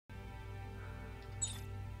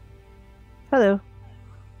Hello.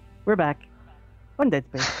 We're back. On Dead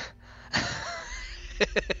Space.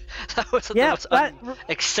 That was the most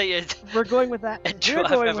excited we're going with that. intro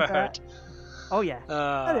I've ever heard. Oh yeah.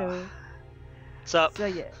 Hello. What's up? So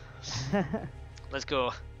yeah. Let's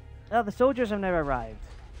go. Well, the soldiers have now arrived.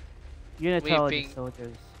 Unitologist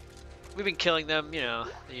soldiers. We've been killing them, you know,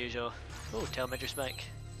 the usual. Oh, telemetry spike.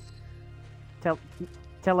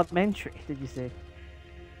 Telemetry, did you say?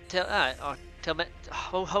 Chop.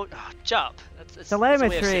 That's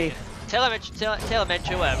telemetry.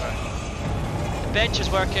 Telemetry, whatever. The bench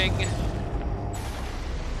is working.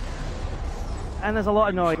 And there's a lot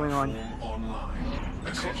of noise going on.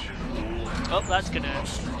 Oh, that's gonna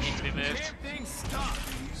need to be moved.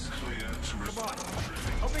 Come on,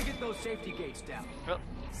 help me get those safety gates down. Oh.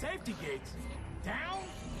 Safety gates? Down?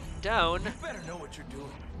 Down? You better know what you're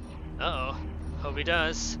doing. Uh-oh. Hope he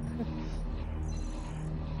does.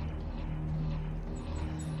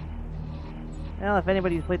 Well, if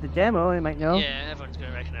anybody's played the demo, they might know. Yeah, everyone's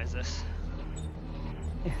gonna recognize this.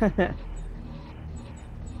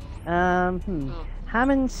 Oh.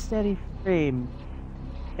 Hammond steady frame.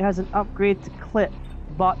 It has an upgrade to clip,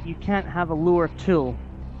 but you can't have a lower tool.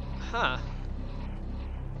 Huh.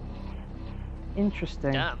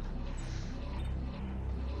 Interesting. Damn.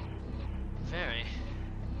 Very.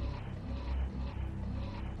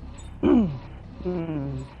 Oh,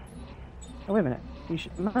 wait a minute. You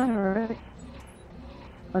should. Am I already?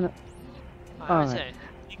 Oh no. Oh, right.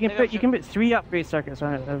 You can put 3 upgrade circuits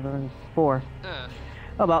on it rather than 4.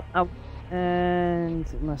 Oh well. Oh, and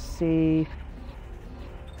must save.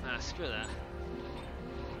 Ah, screw that.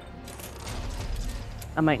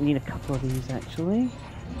 I might need a couple of these actually.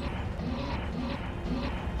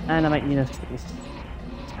 And I might need a space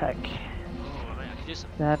pack. Oh, I could do some.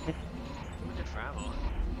 That. We're good for ammo.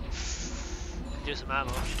 Could do some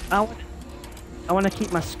ammo. I want to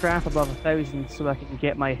keep my scrap above 1,000 so I can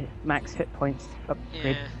get my max hit points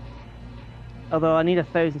upgrade. Yeah. Although I need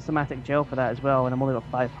 1,000 somatic gel for that as well, and I'm only got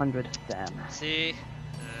 500. Damn. See?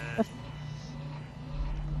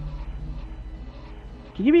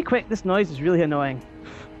 Can you be quick? This noise is really annoying.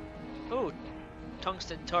 Oh,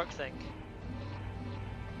 tungsten torque thing.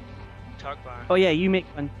 Torque bar. Oh yeah, you make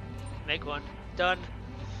one. Make one. Done.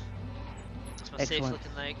 What's my safe Excellent.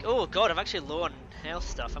 looking like? Oh god, I'm actually low on health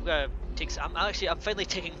stuff. I'm gonna take. I'm finally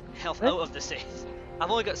taking health out of the safe.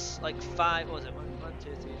 I've only got like 5. What was it? 1, 2,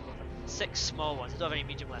 3, 4, 5, 6 small ones. I don't have any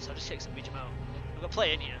medium left, so I'll just take some medium out. I've got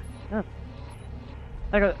plenty in here. Oh.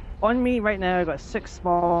 I got on me right now. I got 6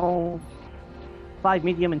 small, 5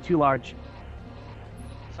 medium, and 2 large.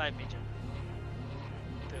 5 medium.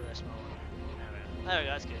 2 a small one. There we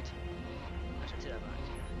go. That's good. I should take that back.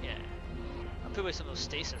 Yeah. I'll put away some of those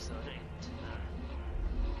stasis though, don't you?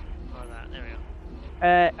 Or that. There we go.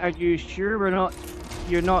 Are you sure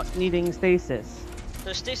you're not needing stasis?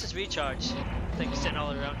 There's stasis recharge things sitting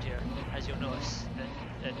all around here, as you'll notice.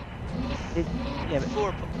 Yeah, but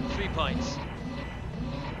 3 points.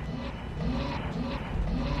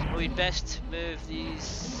 We'd best move these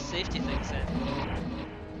safety things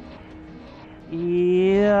in.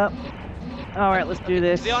 Yep. Alright, let's do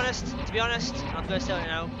this. To be honest, I'm gonna tell you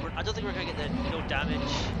now, I don't think we're gonna get the no damage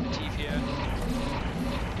motif here.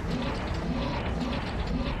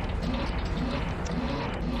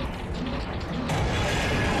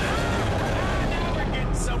 Now we're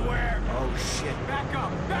getting somewhere. Oh shit! Back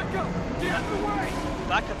up! Back up! Get out of the way!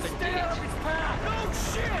 Back up Stay indeed. out of his path! Oh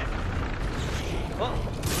shit! Oh.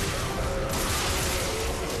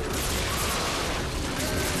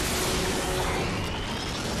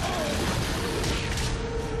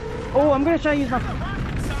 Oh, I'm gonna try to use my.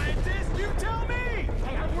 Scientist, you tell me!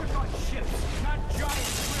 Hey, I work on ships, not giant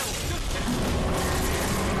drills.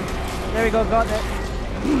 There we go, got it.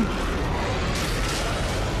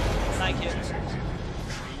 Thank you.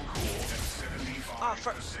 Ah,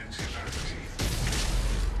 for...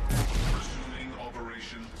 Resuming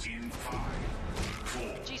operation in 5,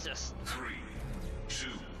 4, Jesus. 3, 2,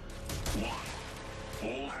 1.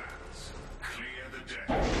 All hands, clear the deck.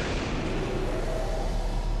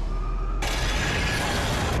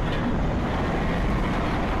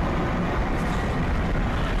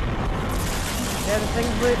 Yeah, the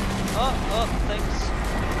thing's lit. Oh, thanks.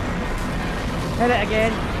 Hit it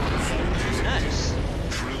again. Nice.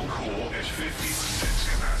 Drill core at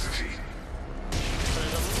 50% capacity.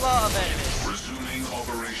 There's a lot of enemies. Resuming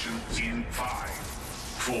operation in 5,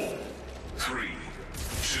 4, 3,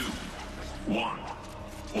 2, 1.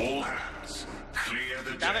 All hands, clear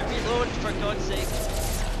the Damn deck. it, reload, for God's sake.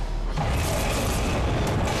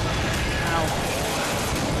 Ow.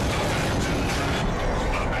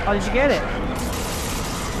 Oh, did you get it?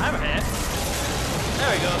 I'm hit. There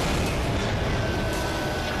we go.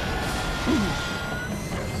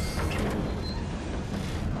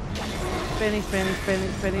 Spinning, spinning,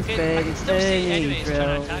 spinning, spinning, Okay, I spinning, can still see spinning, enemies trying to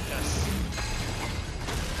drill. attack us.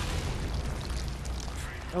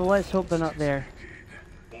 Oh, let's hope they're not there.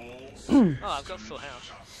 Oh, I've got full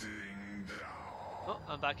health. Oh,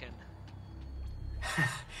 I'm back in.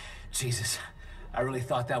 Jesus, I really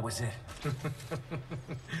thought that was it.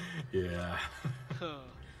 Yeah.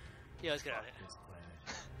 Yeah, let's get out of here.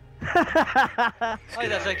 Oh,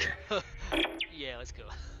 that's like... yeah, let's go.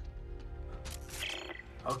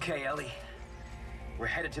 Okay, Ellie. We're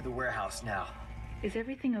headed to the warehouse now. Is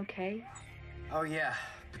everything okay? Oh yeah,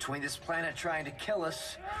 between this planet trying to kill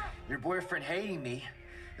us, your boyfriend hating me,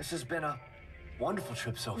 this has been a wonderful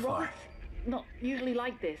trip so far. Robert, not usually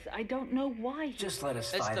like this. I don't know why. Just let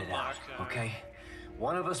us It's fight the it out, marker. okay?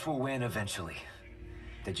 One of us will win eventually.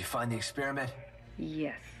 Did you find the experiment?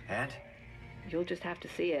 Yes. And? You'll just have to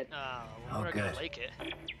see it. Oh, Oh, we're gonna good. like it.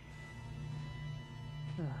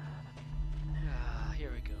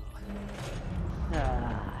 Here we go.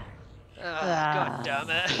 Ah. God damn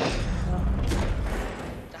it.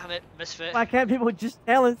 Damn it, misfit. Why can't people just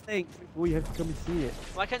tell us things before you have to come and see it?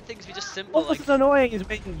 Why can't things be just simple What's like... annoying is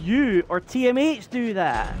making you or TMH do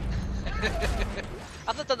that.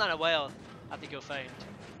 I've not done that in a while. I have to go find.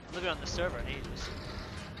 I'm living on the server in ages.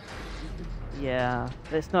 Yeah,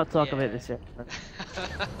 let's not talk about Yeah. this yet.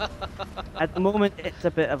 At the moment, it's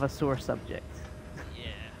a bit of a sore subject. Yeah,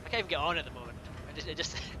 I can't even get on at the moment. It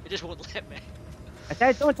just won't let me. I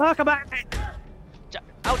said don't talk about it!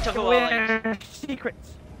 Out of the wallet. We're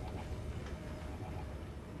secrets!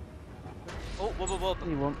 Oh, whoa, whoa, whoa.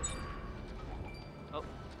 You won't. Oh,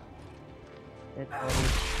 Dead body.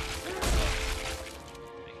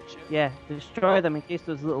 making sure. Yeah, destroy them in case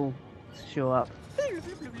those little show up.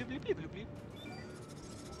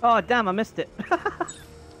 Oh damn, I missed it. What do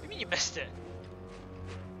you mean you missed it?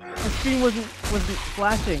 The screen wasn't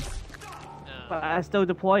flashing, but I still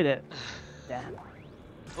deployed it. Damn.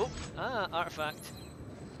 Oh, artifact.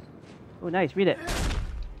 Oh nice, read it.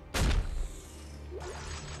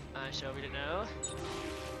 I shall read it now.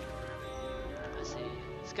 Let's see.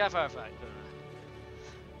 Scav artifact.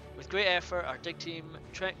 With great effort, our dig team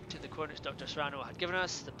trekked to the coordinates Dr. Serrano had given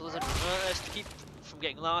us. The blizzard relentless to keep from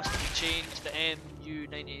getting lost. We changed the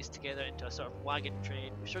MU-90s together into a sort of wagon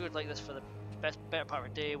train. We struggled like this for the better part of our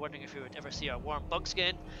day, wondering if we would ever see our warm bugs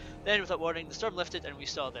again. Then, without warning, the storm lifted and we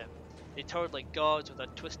saw them. They towered like gods with a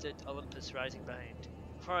twisted Olympus rising behind.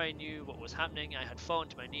 Before I knew what was happening, I had fallen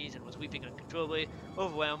to my knees and was weeping uncontrollably,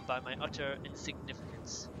 overwhelmed by my utter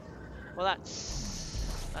insignificance. Well, that's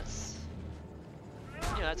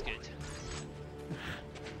yeah, that's good.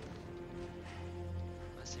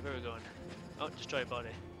 Let's see, where are we going? Oh, destroy body.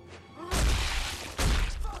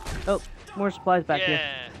 Oh, more supplies back here.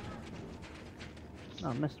 Yeah! Oh,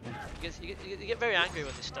 I missed one. You get very angry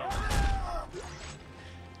when they stop.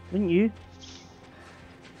 Wouldn't you?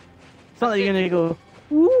 It's not like you're gonna go,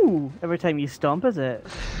 ooh, every time you stomp, is it?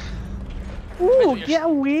 Ooh, get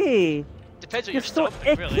away! Depends what You're you're so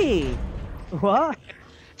stomping, really. icky! What?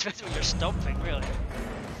 Depends what you're stomping, really.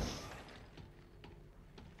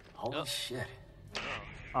 Holy Oh. shit.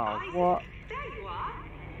 Oh, what? There you are.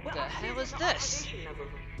 What the hell is this?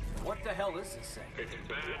 What the hell is this thing? It's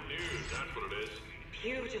bad news, that's what it is.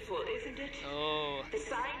 Beautiful, isn't it? Oh, The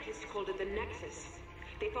scientists called it the Nexus.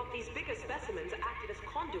 They thought these bigger specimens acted as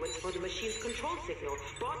conduits for the machine's control signal,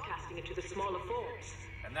 broadcasting it to the smaller forms.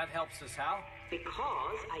 And that helps us how?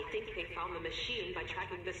 Because I think they found the machine by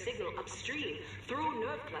tracking the signal upstream through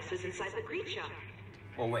nerve clusters inside the creature.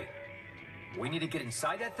 Well, wait. We need to get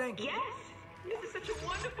inside that thing? Yes! This is such a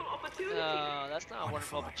wonderful opportunity. no, that's not a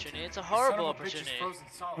wonderful opportunity. It's a horrible opportunity. Frozen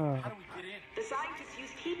solid. How do we get in? The scientists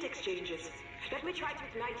used heat exchangers. Let me try to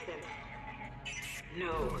ignite them.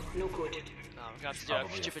 No, no good. Oh, we're gonna have to do a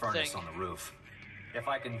Probably a stupid furnace thing. on the roof. If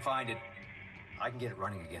I can find it, I can get it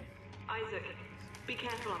running again. Isaac, be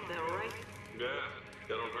careful up there, alright? Yeah,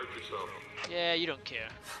 don't hurt yourself. Yeah, you don't care.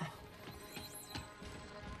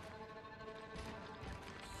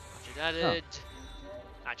 Roger added.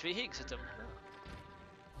 Actually, heat system.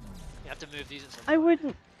 You have to move these at some I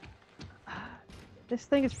wouldn't... This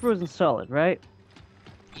thing is frozen solid, right?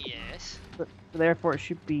 Yes. But therefore it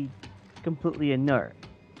should be completely inert.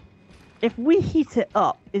 If we heat it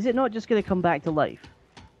up, is it not just going to come back to life?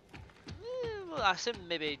 Well, I assume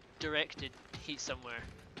maybe directed heat somewhere.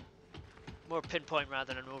 More pinpoint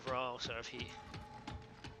rather than an overall sort of heat.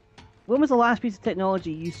 When was the last piece of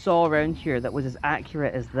technology you saw around here that was as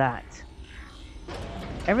accurate as that?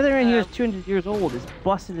 Everything around here is 200 years old. It's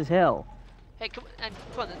busted as hell. Hey, come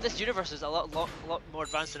on, this universe is a lot more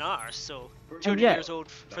advanced than ours, so 200 yeah. years old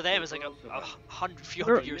for them is like a few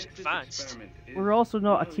hundred years advanced. We're also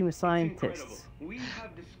not a team of scientists. We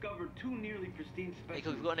have discovered 2 nearly pristine Like,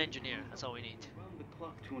 specimens. we've got an engineer, that's all we need. Around the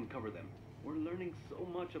clock to uncover them. We're learning so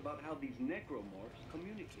much about how these necromorphs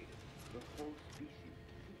communicated. The whole species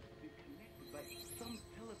seems to be connected by some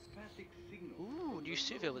telepathic signal. Ooh, new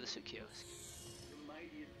suit available with the suit kiosk. The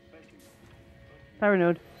mightiest specimen. Power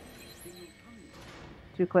node.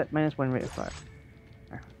 2 clip minus 1 rate of fire.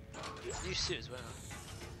 New suit as well.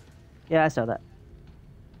 Yeah, I saw that.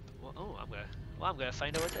 Well, I'm gonna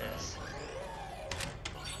find out what it is.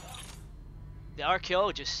 The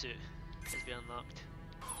archaeologist suit has been unlocked.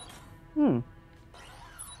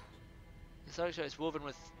 This archaeologist is woven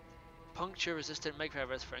with puncture-resistant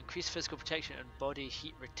microfibers for increased physical protection and body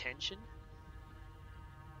heat retention.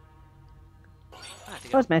 I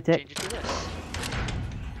think I'll Cosmetic. change it to this.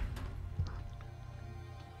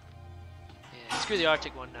 Yeah, screw the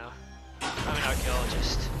Arctic one now. I'm an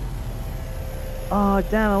archaeologist. Oh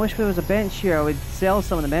damn! I wish there was a bench here. I would sell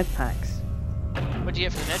some of the med packs. What do you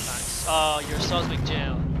get for the med packs? Oh, your Sosmic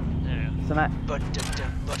gel. No.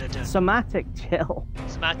 Somatic gel.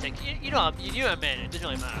 Somatic. You know, you knew what I meant. It doesn't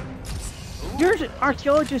really matter. Ooh. Your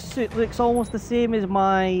archaeologist suit looks almost the same as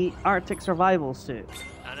my Arctic survival suit.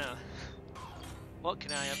 I know. What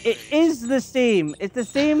can I upgrade? It is the same. It's the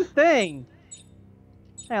same thing.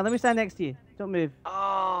 Hang on, let me stand next to you. Don't move.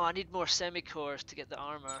 Oh, I need more semi-cores to get the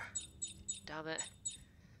armor. Damn it.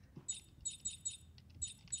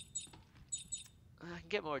 I can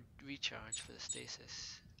get more recharge for the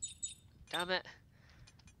stasis. Damn it.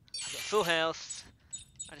 I've got full health.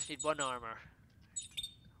 I just need 1 armor.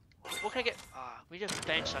 What can I get? Ah, we need a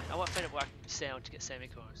bench. I want to find out what I can sell to get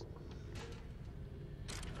semi-cores.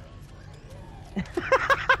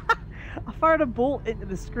 I fired a bolt into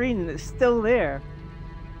the screen and it's still there.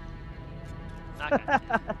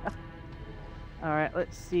 Alright,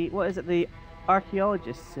 let's see. What is it? The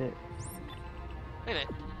archaeologist suit. Wait a minute.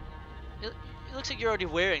 It looks like you're already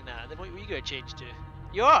wearing that. Then what are you going to change to?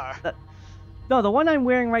 You are? No, the one I'm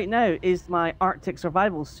wearing right now is my Arctic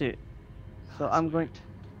survival suit. So I'm going...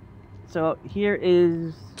 So here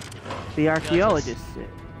is the archaeologist suit.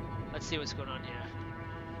 Let's see what's going on here.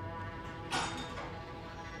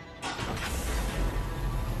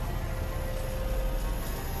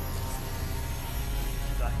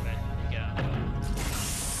 Back right, you go.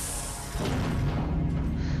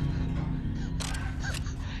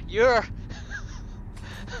 You're...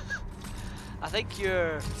 I think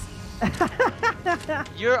your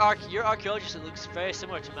archaeologist looks very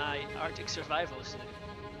similar to my Arctic survival suit.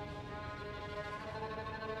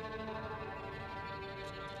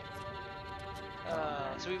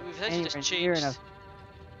 So we've essentially just changed.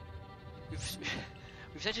 We've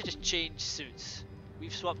essentially just changed suits.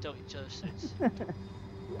 We've swapped out each other's suits.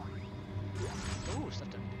 Oh,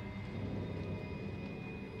 stuff done.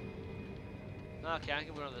 Okay, I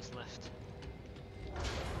can go on this lift.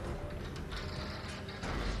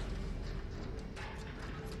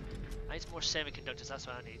 I need some more semiconductors, that's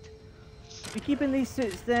what I need. You keeping these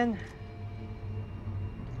suits then?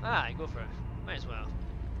 Ah, go for it. Might as well.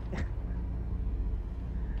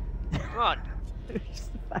 Come on.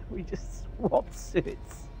 Just the fact we just swapped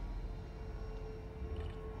suits.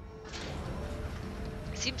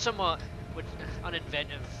 It seems somewhat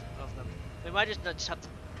uninventive of them. I mean, why just not just have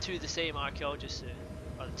two the same archaeologist suit,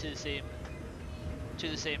 or two the same,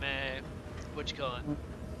 what do you call it?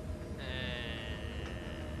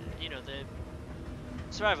 You know, the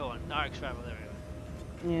survival one, the Arctic survival. There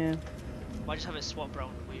we go. Yeah. Why just have it swapped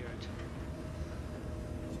around weird?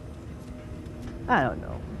 I don't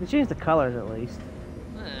know. They changed the colors at least.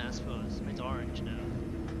 I suppose. It's orange now.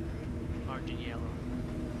 Orange and yellow.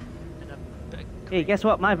 And a bit Hey, guess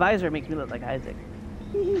what? My visor makes me look like Isaac.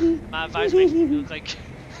 my visor makes me look like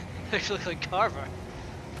look like Carver.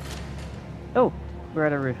 Oh, we're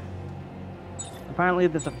at a roof. Apparently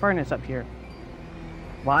there's a furnace up here.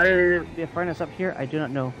 Why there be a furnace up here? I do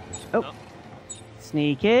not know. Oh. Oh.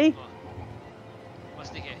 Sneaky. What's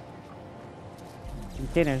sneaky?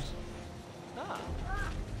 Containers. Ah.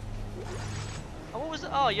 Oh, what was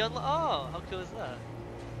it? Oh, you oh, how cool is that?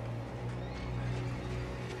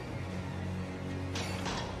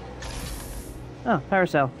 Oh, power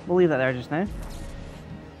cell. We'll leave that there just now.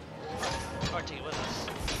 Or take it with us.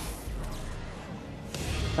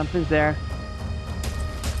 Something's there.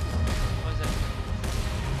 What is it?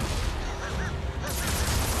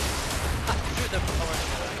 Through the power.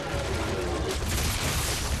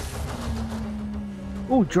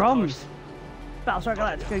 Oh, drums! Battlestar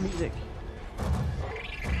Galactica music.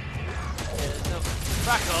 Yeah, there's no...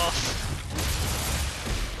 Back off!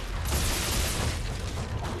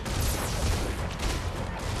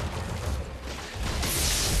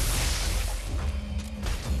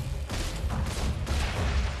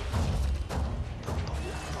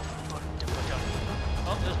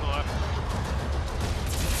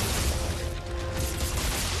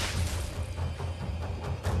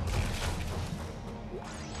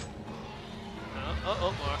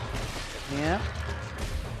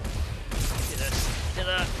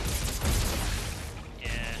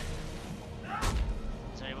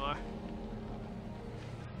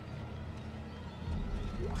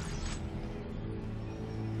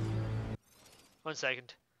 1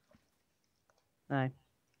 second. Aye.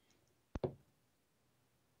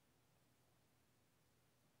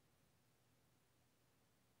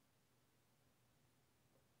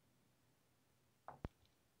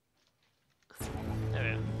 There we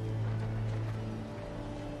go.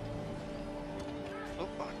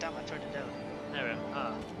 Oh, damn, I turned it down. There we go.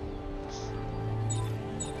 Ah.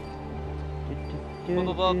 Whoop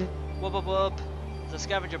whoop whoop. Whoop whoop whoop. It's a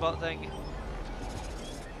scavenger bot thing.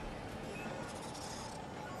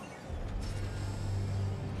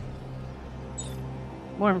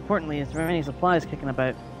 More importantly, is there any supplies kicking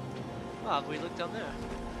about? Oh, have we looked down there?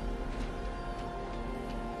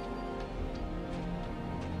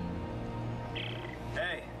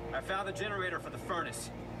 Hey, I found the generator for the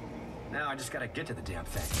furnace. Now I just gotta get to the damn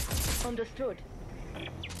thing. Understood.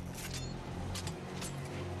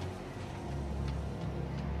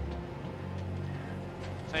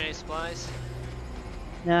 Find any supplies?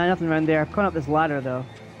 Nah, nothing around there. I've gone up this ladder though.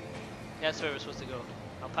 Yeah, that's where we're supposed to go.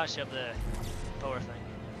 I'll pass you up the power thing.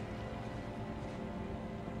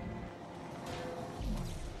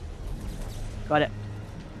 Got it.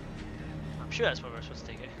 I'm sure that's where we're supposed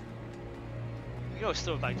to take it. We can always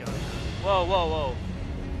throw it back down. Whoa, whoa, whoa.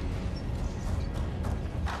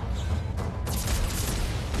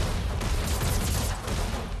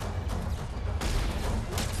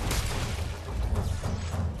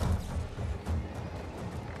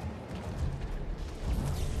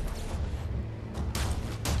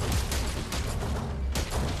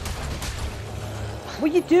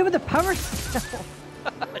 What you do with the power cell?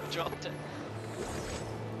 I dropped it.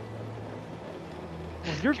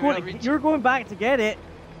 Well, you're going back to get it.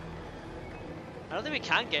 I don't think we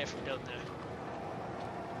can get it from down there.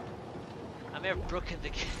 I may have broken the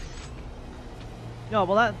game. No,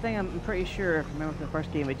 well that thing I'm pretty sure, if I remember from the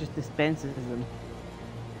first game, it just dispenses them.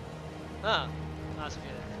 Ah, that's okay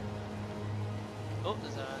then. Oh,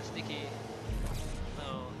 there's a sneaky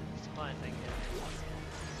little supply thing here.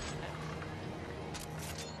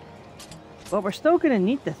 Well, we're still gonna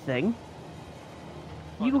need the thing.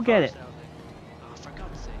 Oh, You the go get power it. cell thing. Oh, for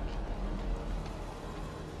God's sake.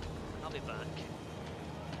 I'll be back.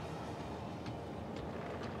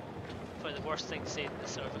 Probably the worst thing to say in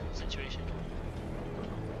this sort of situation.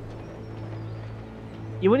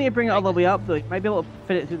 You wouldn't need to bring it all the way up though. You might be able to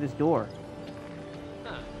fit it through this door.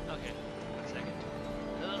 Ah, okay. 1 second.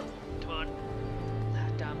 Ugh, come on. Ah,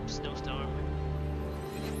 damn snowstorm.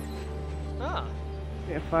 Ah.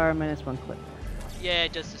 Get a fire minus 1 click. Yeah,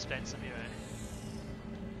 it does dispense them, you're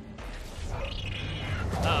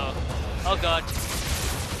right. Uh oh. Oh god.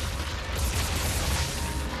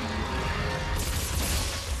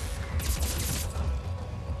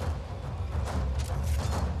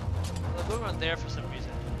 Well, go around there for some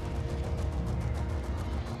reason.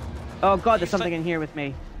 Oh god, there's You something in here with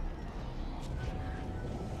me.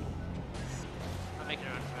 I'm making it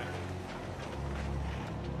around for it.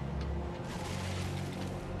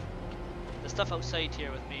 The stuff outside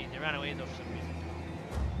here with me, they ran away though for some reason.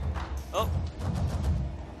 Oh!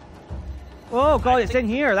 Oh god, I it's think- in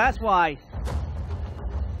here, that's why.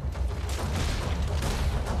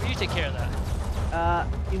 Will you take care of that?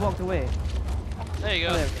 He walked away. There you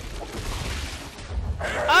go. Oh, there we go.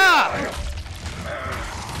 Ah!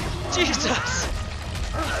 Jesus!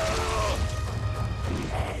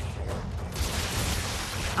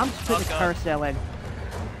 I'm just putting the God. power cell in.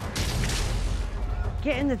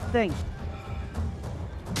 Get in the thing.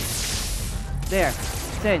 There,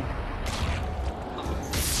 it's in.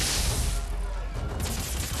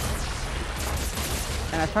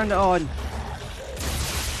 And I turned it on.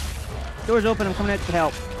 Door's open, I'm coming out to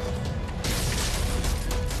help.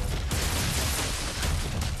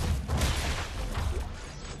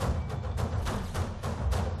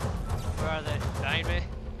 Where are they? Behind me?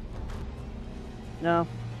 No.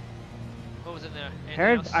 What was in there?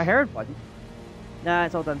 Anything else? I heard one. Nah,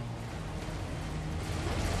 it's all done.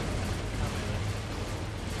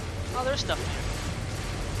 Oh, there's stuff in here.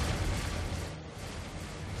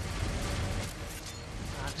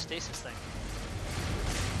 Ah, the stasis thing.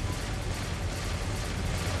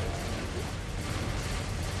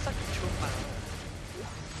 It's like a control panel.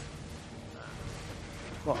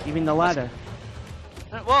 What, you mean the ladder?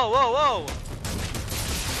 Whoa, whoa, whoa!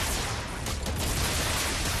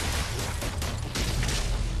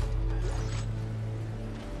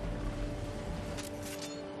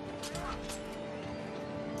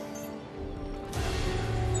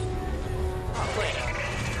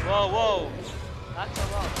 Whoa, whoa! That's a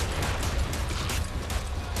lot.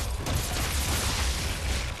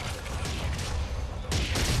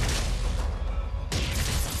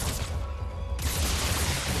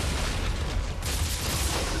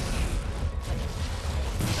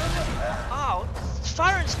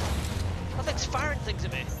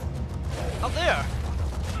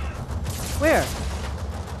 Where?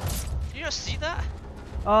 Did you not see that?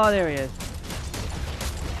 Oh, there he is. God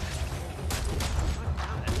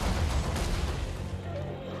damn it.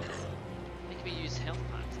 Make me use health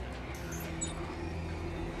packs now.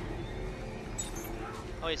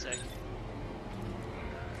 Oh, wait a sec.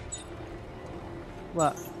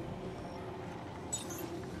 What?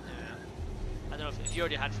 I don't know if you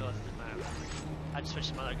already had fill, it doesn't matter. I just switched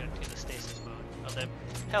to my other gun to get the stasis mode. Or the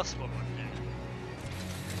health support one. Yeah.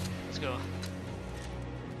 Let's go.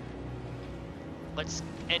 Let's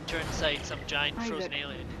enter inside some giant frozen Isaac,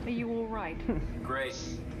 alien. are you all right? Great.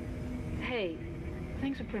 Hey,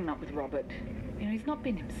 thanks for putting up with Robert. You know, he's not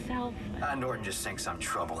been himself. Norton just thinks I'm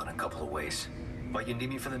trouble in a couple of ways. But you need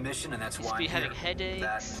me for the mission, and that's He's why be I'm having here. headaches,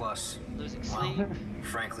 That plus, losing well, sleep.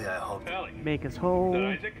 frankly, I hope. Allie, Make us is whole. that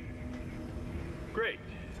Isaac? Great,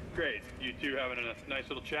 great. You two having a nice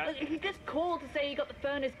little chat? He just called to say he got the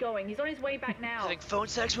furnace going. He's on his way back now. Having phone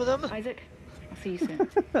sex with him? Isaac, I'll see you soon.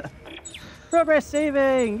 Progress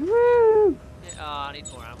saving! Woo! Yeah, I need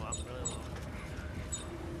more ammo. I'm really low.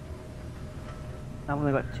 I've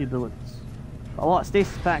only got 2 bullets. Got a lot of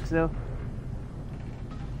stasis packs though.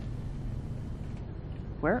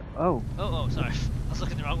 Where? Oh. Oh, sorry. I was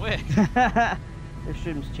looking the wrong way. Their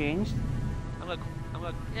shroom's changed.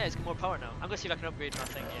 Yeah, it's got more power now. I'm gonna see if I can upgrade my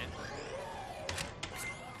thing here.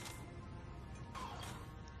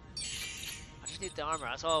 I just need the armor,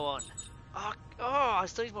 that's all I want. Oh, I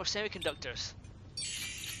still need more semiconductors.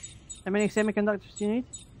 How many semiconductors do you need?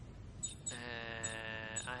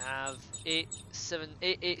 I have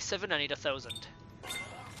 887, I need 1,000.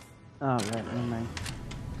 Oh, right, never mind.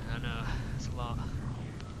 I know, it's a lot.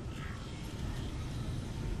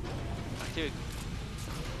 Dude.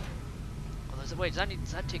 Oh, wait,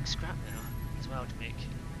 does that take scrap now as well to make?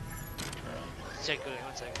 Let's check going,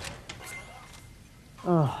 1 second.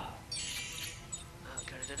 Oh.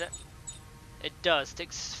 Okay, did it? It does,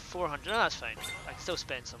 takes 400, no, that's fine. I can still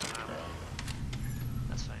spend some ammo.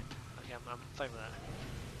 That's fine. Okay, I'm fine with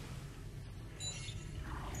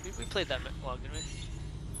that. We played that long, didn't we?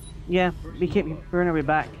 Yeah, we keep burning our way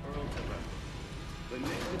back. The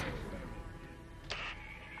Nexus experiment.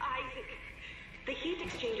 Isaac, the heat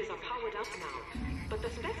exchangers are powered up now, but the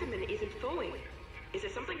specimen isn't thawing. Is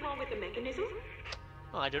there something wrong with the mechanism?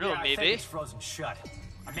 Oh, I don't know, I think maybe. it's frozen shut.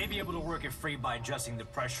 I may be able to work it free by adjusting the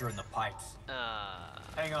pressure in the pipes.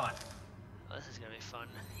 Hang on. Oh, this is gonna be fun.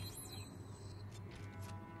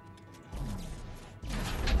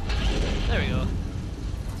 There we go.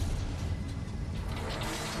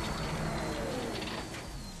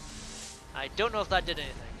 I don't know if that did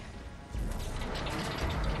anything.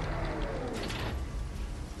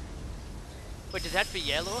 Wait, did that be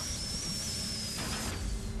yellow?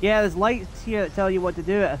 Yeah, there's lights here that tell you what to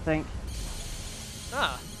do it, I think.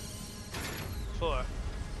 Ah. 4.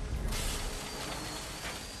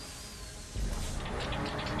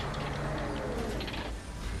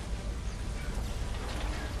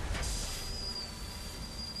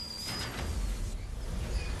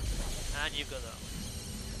 And you go though.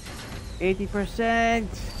 80%.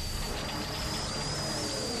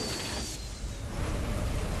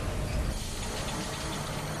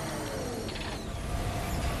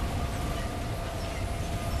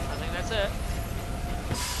 I think that's it.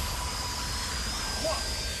 Whoa!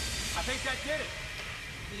 I think that did it.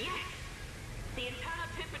 Yes! The internal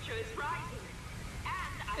temperature is rising.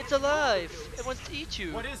 And It's alive! It wants to eat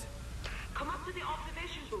you! What is it? Come up to the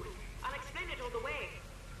observation booth. I'll explain it all the way.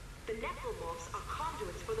 The necromorphs are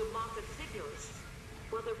conduits for the marker's signals.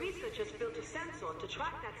 Well, the researchers built a sensor to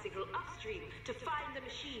track that signal upstream to find the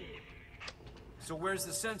machine. So where's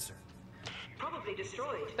the sensor? Probably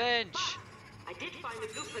destroyed. Bench! I did find the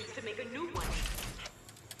blueprints to make a new one.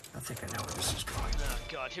 I think I know where this is going. Oh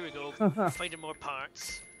god, here we go. Finding more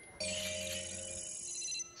parts.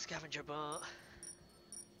 Scavenger bot.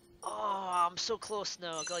 Oh, I'm so close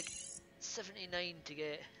now. I got like 79 to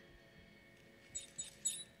get.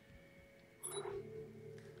 Oh,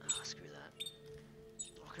 screw that.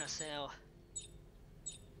 What can I sell?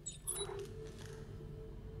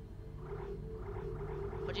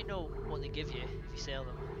 How do you know what they give you if you sell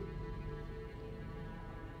them?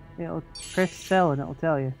 It'll press sell and it'll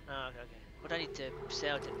tell you. Oh, okay, okay. What do I need to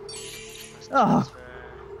sell to? Oh.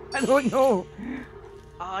 I don't know.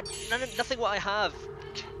 Nothing what I have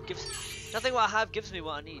nothing what I have gives me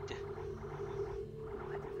what I need.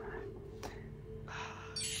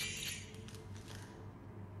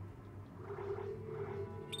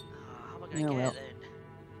 How am I gonna get it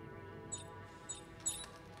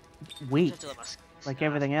then? Wait, Just to let my like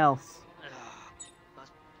everything else.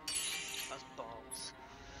 That's balls.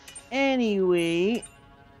 Anyway,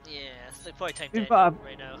 Yeah, it's like probably time to we've end got it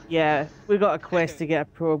right now. Yeah, we got a quest to get a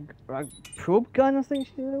probe gun, I think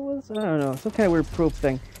it was? I don't know, some kind of weird probe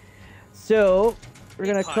thing. So, we're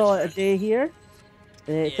going to call it a day here.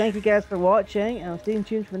 Thank you guys for watching, and stay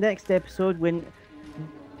tuned for the next episode when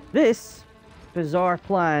this bizarre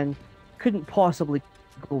plan couldn't possibly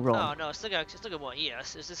go wrong. Oh no, it's still got 1 year.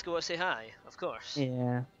 Let's just go and say hi, of course.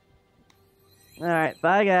 Yeah. Alright,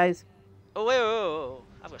 bye guys. Oh wait.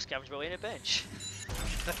 I've got a scavenger away in a bench.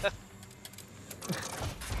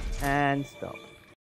 And stop.